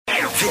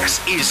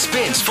This is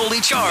Spins Fully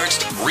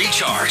Charged,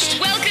 Recharged.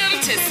 Welcome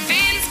to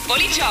Spins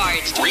Fully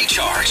Charged,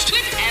 Recharged.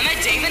 with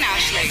Emma Damon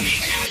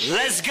Ashling.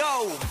 Let's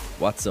go.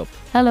 What's up?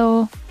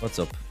 Hello. What's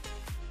up?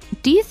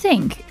 Do you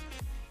think,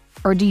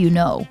 or do you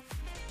know,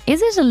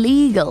 is it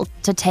illegal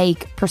to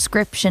take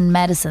prescription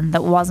medicine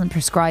that wasn't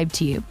prescribed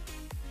to you?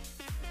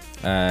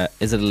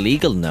 Is it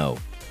illegal? No.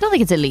 I don't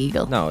think it's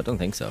illegal. No, I don't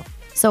think so.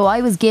 So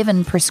I was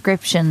given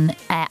prescription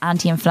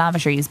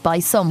anti-inflammatories by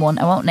someone,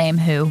 I won't name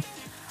who,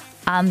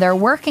 and they're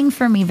working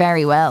for me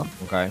very well.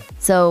 Okay.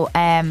 So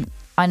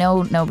I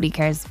know nobody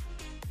cares,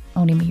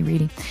 only me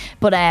really,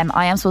 but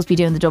I am supposed to be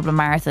doing the Dublin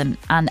Marathon,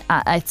 and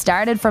it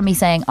started from me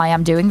saying I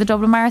am doing the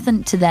Dublin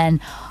Marathon to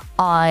then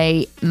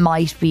I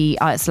might be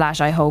 /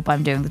 I hope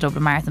I'm doing the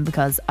Dublin Marathon,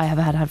 because I have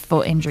had a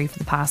foot injury for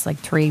the past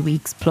 3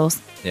 weeks plus.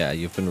 Yeah,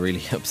 you've been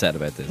really upset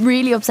about this.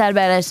 Really upset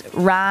about it.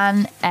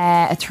 Ran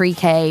a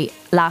 3k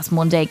last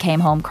Monday, came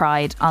home,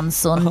 cried on the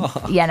sun.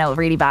 Yeah, no,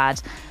 really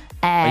bad.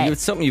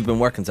 It's something you've been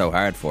working so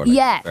hard for. Like,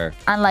 yeah, fair.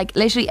 and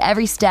literally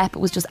every step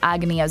was just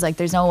agony. I was like,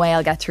 there's no way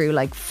I'll get through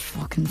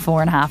fucking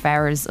 4.5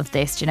 hours of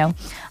this, you know.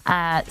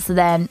 So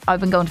then I've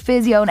been going to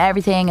physio and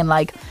everything, and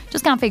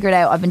just can't figure it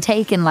out. I've been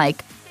taking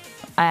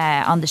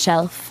on the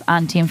shelf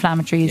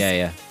anti-inflammatories.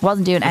 Yeah.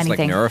 Wasn't doing It's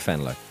anything. like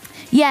Nurofen,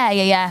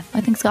 Yeah.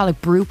 I think it's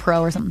called Brupro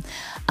or something.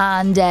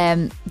 And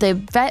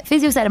the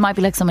physio said it might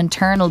be some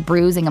internal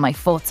bruising in my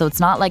foot, so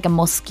it's not like a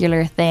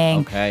muscular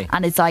thing. Okay.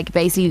 And it's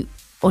basically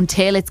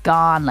until it's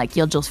gone,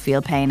 you'll just feel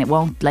pain. It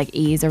won't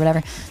ease or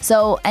whatever.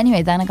 So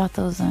anyway, then I got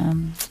those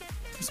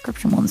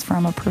prescription ones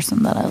from a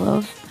person that I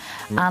love.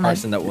 A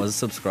person that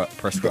was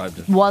prescribed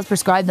it. Was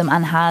prescribed them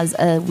and has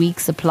a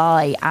week's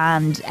supply,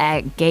 and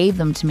gave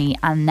them to me,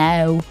 and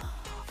now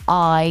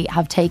I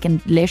have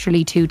taken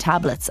literally 2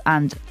 tablets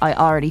and I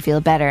already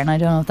feel better, and I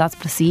don't know if that's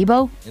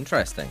placebo,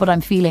 Interesting. but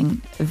I'm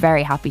feeling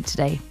very happy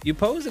today. You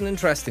pose an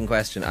interesting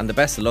question, and the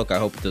best of luck. I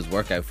hope it does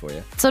work out for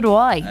you. So do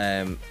I.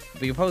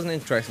 But you pose an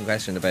interesting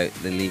question about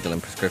the legal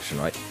and prescription,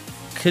 right?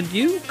 Could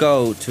you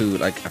go to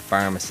a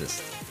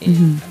pharmacist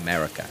in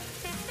America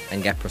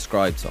and get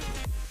prescribed something?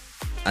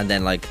 And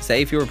then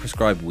say if you were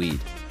prescribed weed,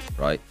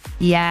 right?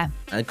 Yeah.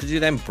 And could you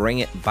then bring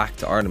it back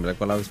to Ireland and be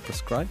well, I was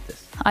prescribed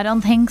this? I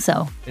don't think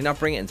so. Did you not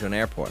bring it into an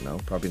airport? No,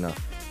 probably not.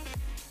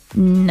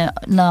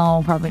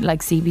 No, probably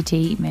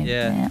CBT maybe.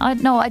 Yeah.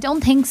 I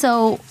don't think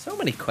so. So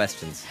many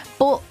questions.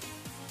 But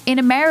in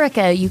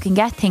America, you can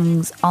get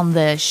things on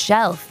the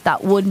shelf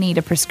that would need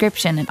a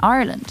prescription in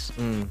Ireland.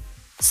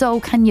 So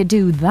can you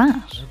do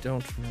that? I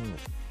don't know.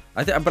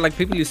 But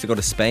people used to go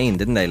to Spain,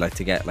 didn't they?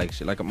 To get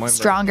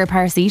Stronger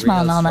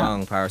paracetamol and all that.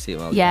 Strong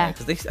paracetamol. Yeah.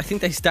 Because I think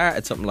they start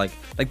at something like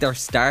their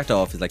start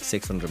off is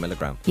 600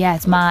 milligram. Yeah,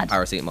 it's mad.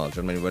 Paracetamol. Do you know what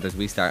I mean? Whereas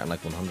we start at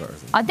 100 or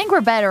something. I think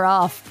we're better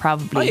off,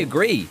 probably. I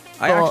agree.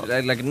 I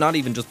actually not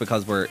even just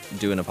because we're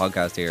doing a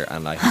podcast here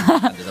and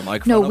and there's a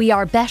microphone. No, we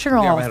are better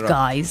off,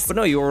 guys. But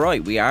no, you were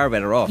right. We are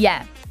better off.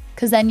 Yeah,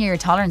 because then your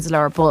tolerance is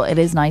lower, but it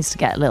is nice to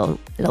get a little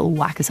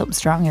whack of something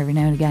strong every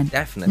now and again.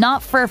 Definitely.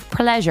 Not for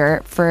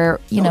pleasure, for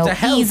to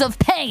help. ease of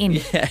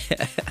pain. Yeah.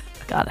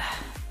 God,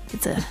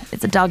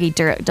 it's a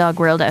dog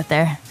world out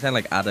there. We sound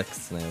like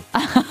addicts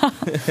now.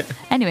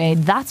 Anyway,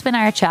 that's been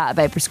our chat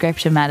about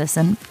prescription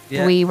medicine.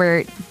 Yeah. We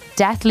were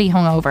deathly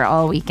hungover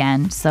all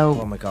weekend, so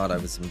Oh my God, I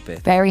was a bit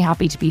very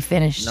happy to be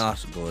finished.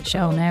 not good.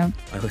 Show now.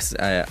 I was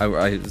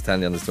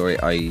telling you on the story.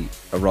 I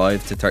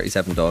arrived to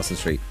 37 Dawson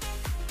Street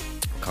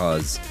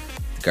because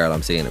the girl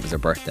I'm seeing, it was her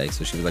birthday,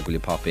 so she was like, will you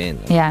pop in?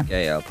 And Yeah. I was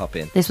like, yeah, I'll pop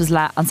in. This was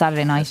on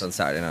Saturday night. It's on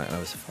Saturday night, and I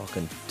was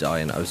fucking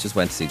dying. I was just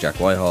went to see Jack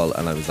Whitehall,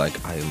 and I was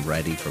like, I am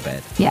ready for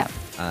bed. Yeah.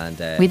 And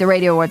We had the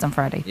Radio Awards on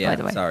Friday, yeah, by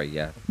the way. sorry,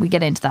 yeah, We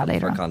get into that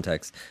later for on.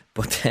 context.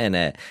 But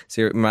then,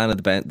 so your man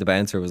at the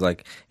bouncer was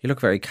like, you look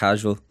very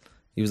casual.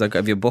 He was like,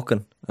 have you a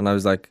booking? And I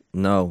was like,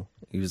 no.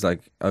 He was like,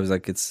 I was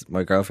like, it's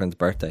my girlfriend's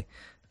birthday.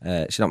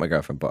 She's not my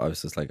girlfriend, but I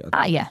was just like,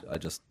 yeah. I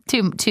just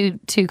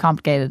Too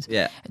complicated.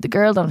 Yeah. The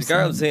girl don't. the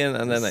girl's seeing,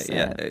 and then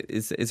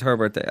it's her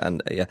birthday,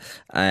 and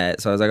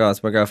so I was like, oh,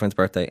 it's my girlfriend's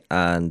birthday,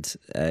 and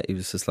he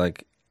was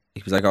like,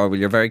 oh, well,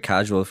 you're very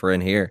casual for in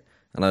here,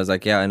 and I was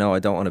like, yeah, I know, I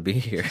don't want to be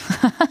here.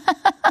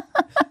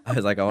 I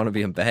was like, I want to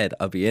be in bed.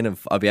 I'll be out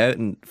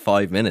in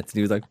 5 minutes, and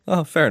he was like,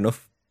 oh, fair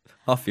enough,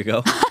 off you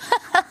go.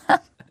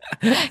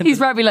 He's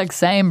probably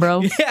same,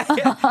 bro. Yeah.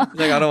 He's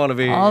like, I don't want to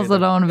be here. Also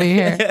don't want to be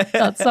here.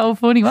 That's so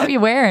funny. What are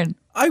you wearing?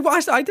 I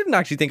didn't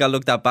actually think I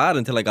looked that bad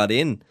until I got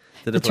in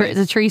to the place.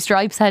 The 3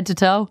 stripes head to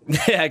toe.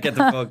 Yeah, get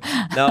the fuck.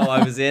 No,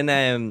 I was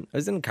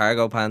in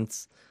cargo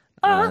pants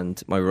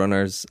and my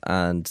runners,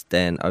 and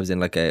then I was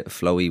in a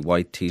flowy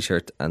white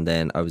t-shirt, and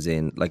then I was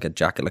in a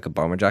jacket, a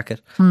bomber jacket.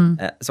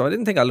 So I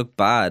didn't think I looked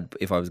bad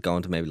if I was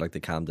going to maybe the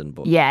Camden,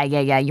 but Yeah.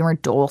 You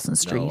weren't Dawson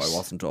Street. no, I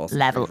wasn't Dawson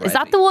level. Street Is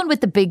that the one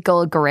with the big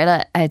gold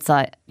gorilla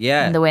outside?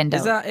 Yeah, in the window.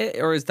 Is that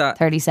it, or is that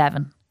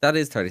 37? That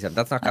is 37.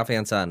 That's not Cafe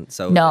and San.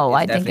 So No,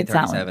 I think definitely it's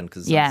that one. 37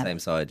 because it's Yeah. on the same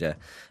side.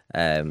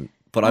 Yeah.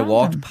 But I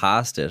walked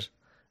past it,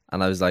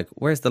 and I was like,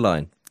 "Where's the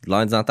line? The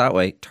line's not that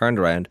way." Turned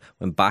around,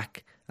 went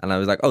back, And I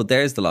was like, oh,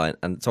 there's the line.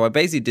 And so I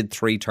basically did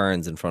 3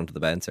 turns in front of the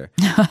bouncer.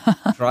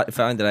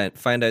 Found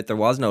out there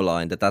was no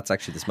line, that's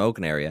actually the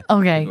smoking area.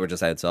 Okay. We were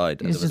just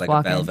outside. And was there was just like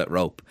walking. a velvet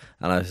rope.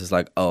 And I was just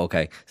like, oh,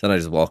 okay. So then I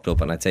just walked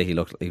up and I'd say he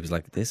was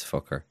like, this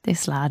fucker.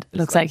 This lad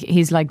looks like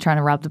he's like trying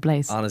to rob the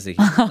place. Honestly,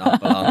 he did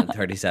not belong in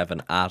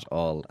 37 at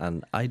all.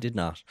 And I did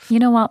not. You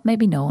know what?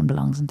 Maybe no one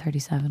belongs in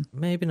 37.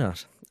 Maybe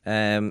not. They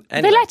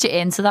Anyway, let you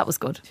in, so that was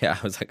good. yeah,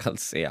 I was like, I'll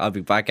see. I'll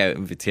be back out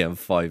in VTM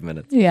 5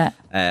 minutes. Yeah.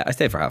 I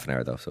stayed for half an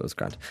hour though, so it was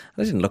grand.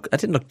 I didn't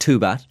look too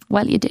bad.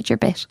 Well, you did your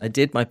bit. I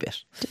did my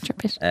bit.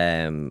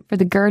 For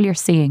the girl you're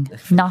seeing,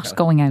 not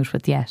going out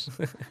with yet.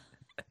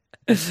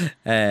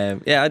 Yeah,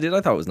 I did.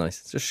 I thought it was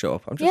nice. Just show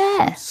up.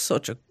 I'm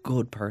such a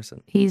good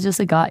person. He's just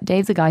a guy.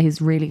 Dave's a guy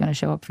who's really going to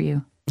show up for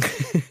you.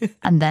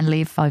 And then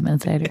leave 5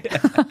 minutes later.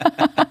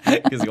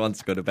 Because he wants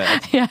to go to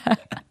bed. Yeah.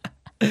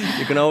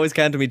 You can always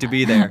count on me to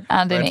be there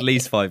And for at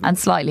least 5 And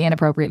minutes. slightly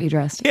inappropriately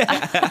dressed. All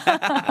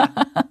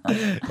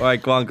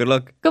right, go on. Good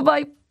luck.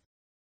 Goodbye.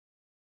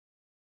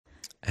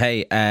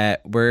 Hey,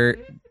 we're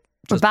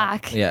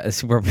back. Yeah,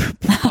 we're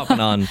popping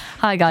on.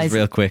 Hi, guys.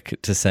 Real quick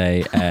to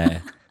say,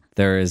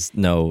 there is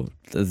no.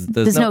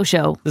 There's no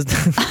show.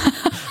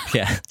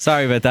 Yeah,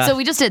 sorry about that. So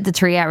we just did the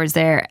 3 hours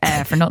there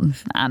for nothing.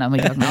 I know,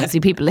 obviously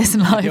people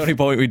listen live.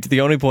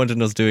 The only point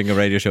in us doing a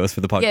radio show is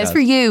for the podcast. Yeah, it's for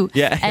you.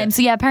 Yeah.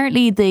 So yeah,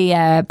 apparently the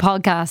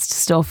podcast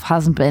stuff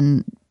hasn't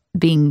been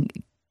being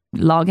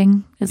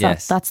logging.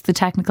 That's the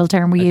technical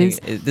term we use?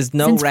 There's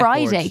no since record.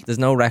 Friday. There's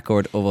no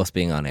record of us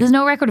being on air. There's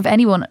no record of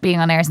anyone being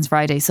on air since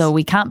Friday, so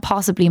we can't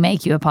possibly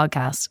make you a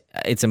podcast.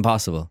 It's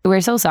impossible.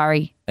 We're so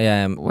sorry.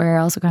 We're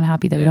also kind of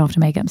happy that we don't have to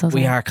make it. I'm so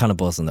sorry. We are kind of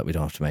buzzing that we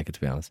don't have to make it,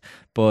 to be honest.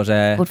 But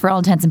for all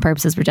intents and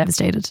purposes, we're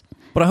devastated.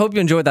 But I hope you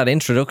enjoyed that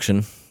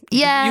introduction.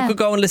 Yeah. You could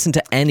go and listen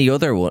to any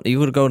other one. You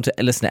could go and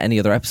listen to any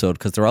other episode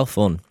because they're all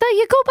fun.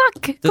 You go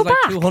back. There's go like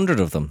back. 200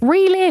 of them.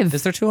 Relive.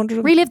 Is there 200 of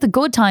them? Relive the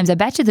good times. I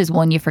bet you there's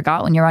one you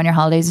forgot when you're on your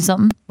holidays or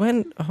something.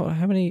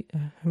 How many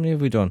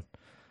have we done?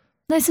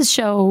 This is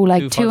show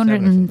like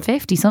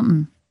 250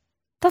 something.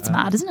 That's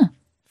mad, isn't it?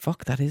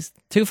 Fuck, that is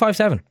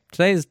 257.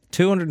 Today is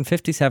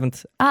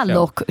 257th. show.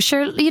 Look,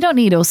 sure, you don't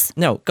need us.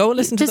 No, go and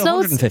listen to There's the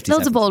loads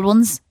 157th. of old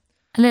ones.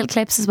 And little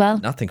clips as well.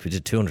 I think we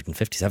did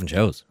 257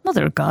 shows.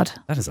 Mother of God.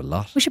 That is a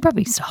lot. We should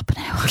probably stop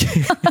now.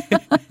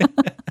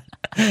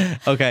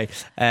 Okay,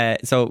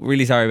 so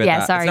really sorry about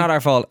that. Sorry. It's not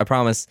our fault, I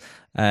promise.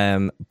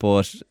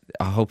 But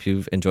I hope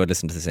you've enjoyed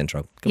listening to this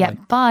intro. Goodbye. Yeah,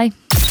 bye.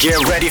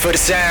 Get ready for the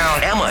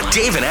sound. Emma,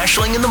 Dave, and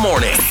Ashling in the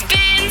morning.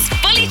 Spins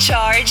Fully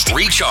Charged.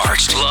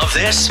 Recharged. Love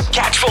this?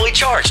 Catch Fully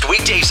Charged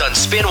weekdays on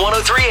Spin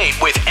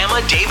 103.8 with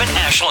Emma, Dave, and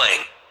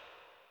Ashling.